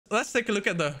let's take a look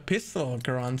at the Pistol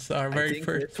Grunts. Our very I think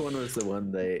first. this one was the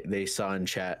one they saw in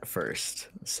chat first.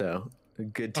 So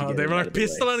good to Oh, get they it were out like of the way.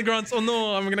 Pistol and Grunts. Oh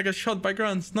no, I'm gonna get shot by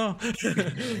Grunts. No.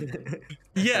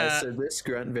 Yeah. So this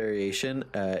grunt variation,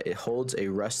 it holds a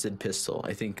rusted pistol.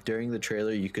 I think during the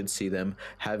trailer you could see them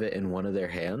have it in one of their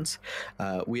hands.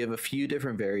 We have a few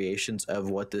different variations of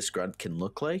what this grunt can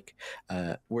look like.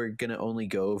 We're gonna only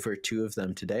go over 2 of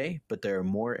them today, but there are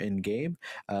more in game.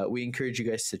 We encourage you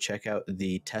guys to check out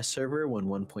the test server when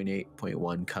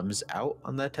 1.8.1 comes out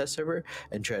on that test server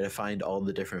and try to find all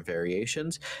the different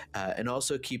variations, and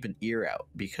also keep an ear out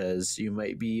because you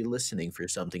might be listening for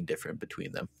something different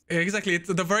between them. Exactly.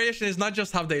 The variation is not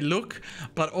just how they look,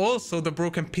 but also the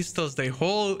broken pistols they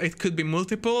hold. It could be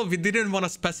multiple. We didn't want to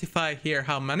specify here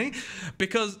how many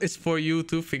because it's for you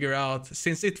to figure out.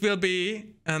 Since it will be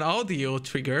an audio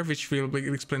trigger, which we'll be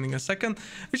explaining in a second,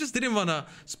 we just didn't want to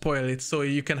spoil it so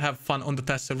you can have fun on the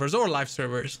test servers or live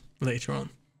servers later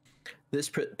on. This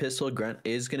pistol grunt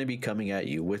is going to be coming at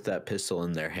you with that pistol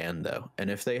in their hand, though. And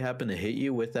if they happen to hit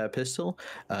you with that pistol,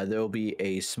 there will be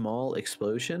a small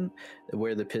explosion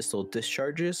where the pistol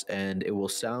discharges, and it will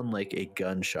sound like a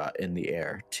gunshot in the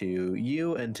air to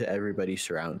you and to everybody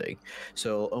surrounding.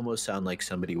 So it'll almost sound like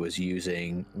somebody was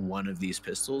using one of these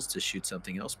pistols to shoot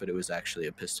something else, but it was actually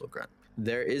a pistol grunt.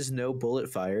 There is no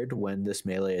bullet fired when this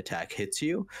melee attack hits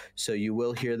you, so you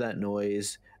will hear that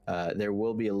noise. There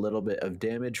will be a little bit of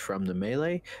damage from the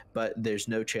melee, but there's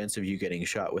no chance of you getting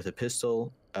shot with a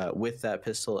pistol, with that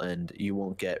pistol, and you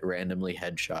won't get randomly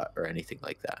headshot or anything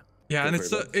like that. Yeah, and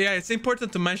it's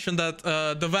important to mention that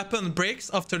the weapon breaks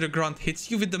after the grunt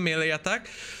hits you with the melee attack,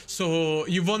 so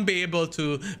you won't be able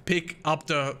to pick up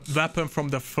the weapon from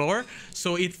the floor.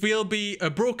 So it will be a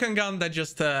broken gun that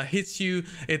just hits you.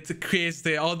 It creates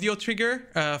the audio trigger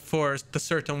for the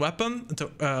certain weapon,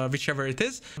 whichever it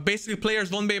is. Basically, players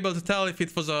won't be able to tell if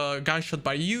it was a gunshot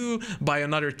by you, by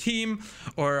another team,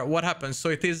 or what happens. So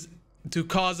it is to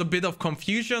cause a bit of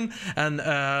confusion and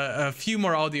a few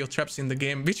more audio traps in the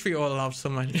game, which we all love so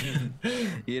much.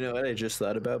 You know what I just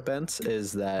thought about, Bence,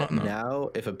 is that now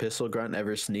if a pistol grunt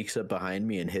ever sneaks up behind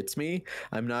me and hits me,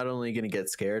 I'm not only going to get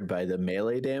scared by the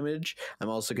melee damage, I'm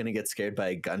also going to get scared by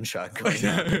a gunshot going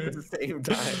off at the same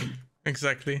time.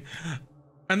 Exactly.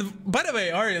 And by the way,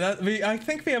 Ari, I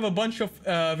think we have a bunch of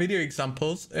video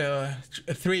examples,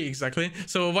 3 exactly.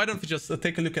 So why don't we just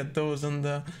take a look at those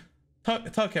and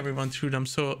talk everyone through them.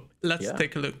 So let's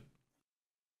take a look.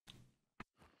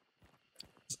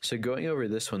 So going over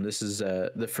this one, this is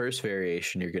the first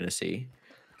variation you're going to see.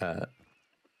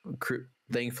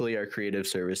 Thankfully, our creative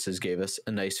services gave us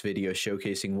a nice video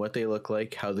showcasing what they look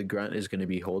like, how the grunt is going to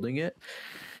be holding it,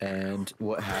 and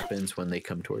what happens when they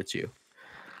come towards you.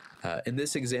 In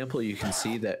this example, you can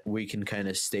see that we can kind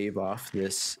of stave off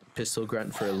this pistol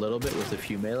grunt for a little bit with a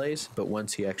few melees, but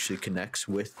once he actually connects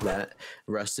with that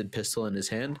rusted pistol in his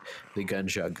hand, the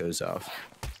gunshot goes off.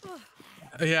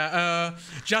 Yeah,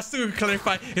 just to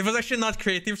clarify, it was actually not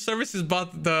creative services,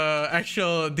 but the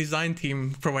actual design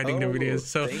team providing the videos.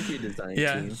 So thank you, design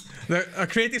team. The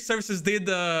creative services did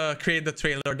create the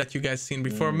trailer that you guys seen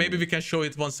before. Maybe we can show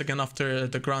it once again after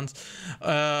the grunt.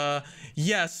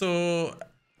 Yeah, so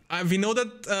we know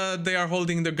that they are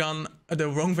holding the gun the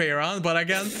wrong way around, but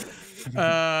again,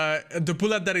 the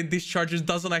bullet that it discharges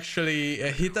doesn't actually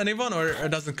hit anyone or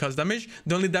doesn't cause damage.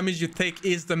 The only damage you take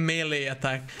is the melee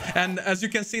attack. And as you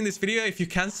can see in this video, if you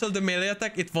cancel the melee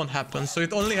attack, it won't happen. So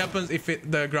it only happens if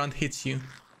the grunt hits you.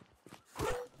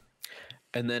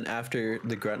 And then after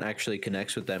the grunt actually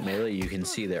connects with that melee, you can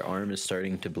see their arm is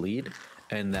starting to bleed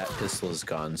and that pistol is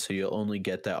gone. So you'll only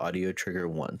get that audio trigger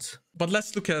once. But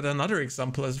let's look at another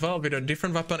example as well with a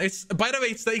different weapon. By the way,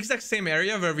 it's the exact same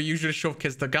area where we usually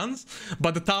showcase the guns,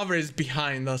 but the tower is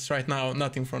behind us right now,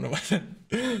 not in front of us.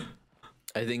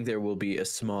 I think there will be a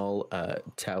small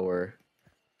tower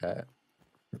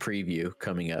preview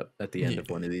coming up at the end of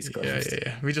one of these clips.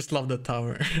 Yeah. We just love the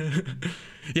tower.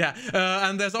 Yeah,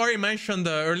 and as Ari mentioned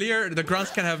earlier, the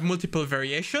grunts can have multiple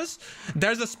variations.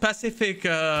 There's a specific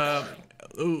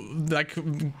like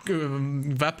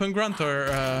weapon grunt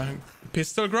or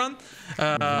pistol grunt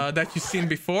that you've seen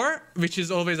before, which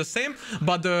is always the same,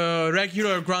 but the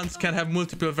regular grunts can have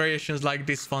multiple variations like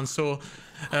this one. So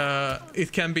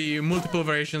it can be multiple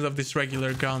variations of this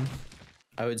regular gun.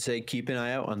 I would say keep an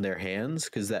eye out on their hands,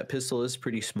 because that pistol is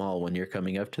pretty small when you're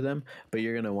coming up to them, but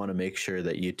you're going to want to make sure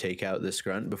that you take out this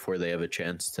grunt before they have a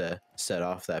chance to set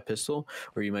off that pistol,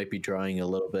 or you might be drawing a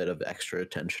little bit of extra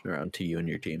attention around to you and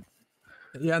your team.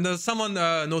 Yeah, and someone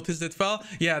noticed it well.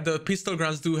 Yeah, the pistol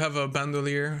grunts do have a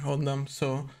bandolier on them,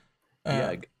 so...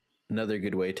 yeah, another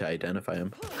good way to identify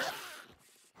them.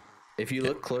 If you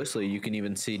look closely, you can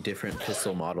even see different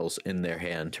pistol models in their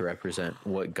hand to represent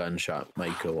what gunshot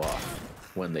might go off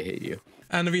when they hit you.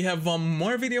 And we have one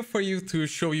more video for you to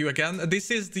show you again.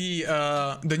 This is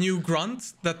the new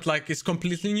grunt that like is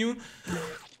completely new.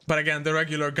 But again, the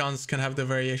regular guns can have the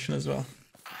variation as well.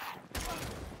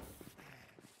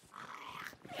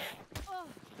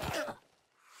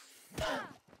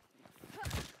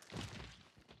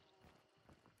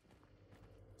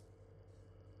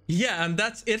 Yeah, and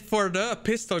that's it for the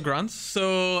pistol grunts.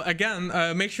 So again,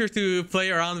 make sure to play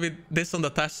around with this on the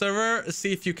test server.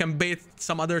 See if you can bait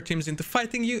some other teams into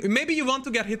fighting you. Maybe you want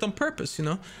to get hit on purpose, you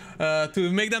know,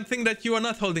 to make them think that you are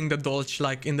not holding the dolch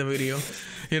like in the video,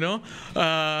 you know.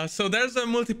 So there's a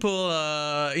multiple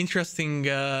interesting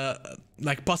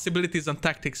like possibilities and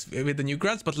tactics with the new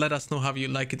grunts. But let us know how you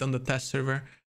like it on the test server.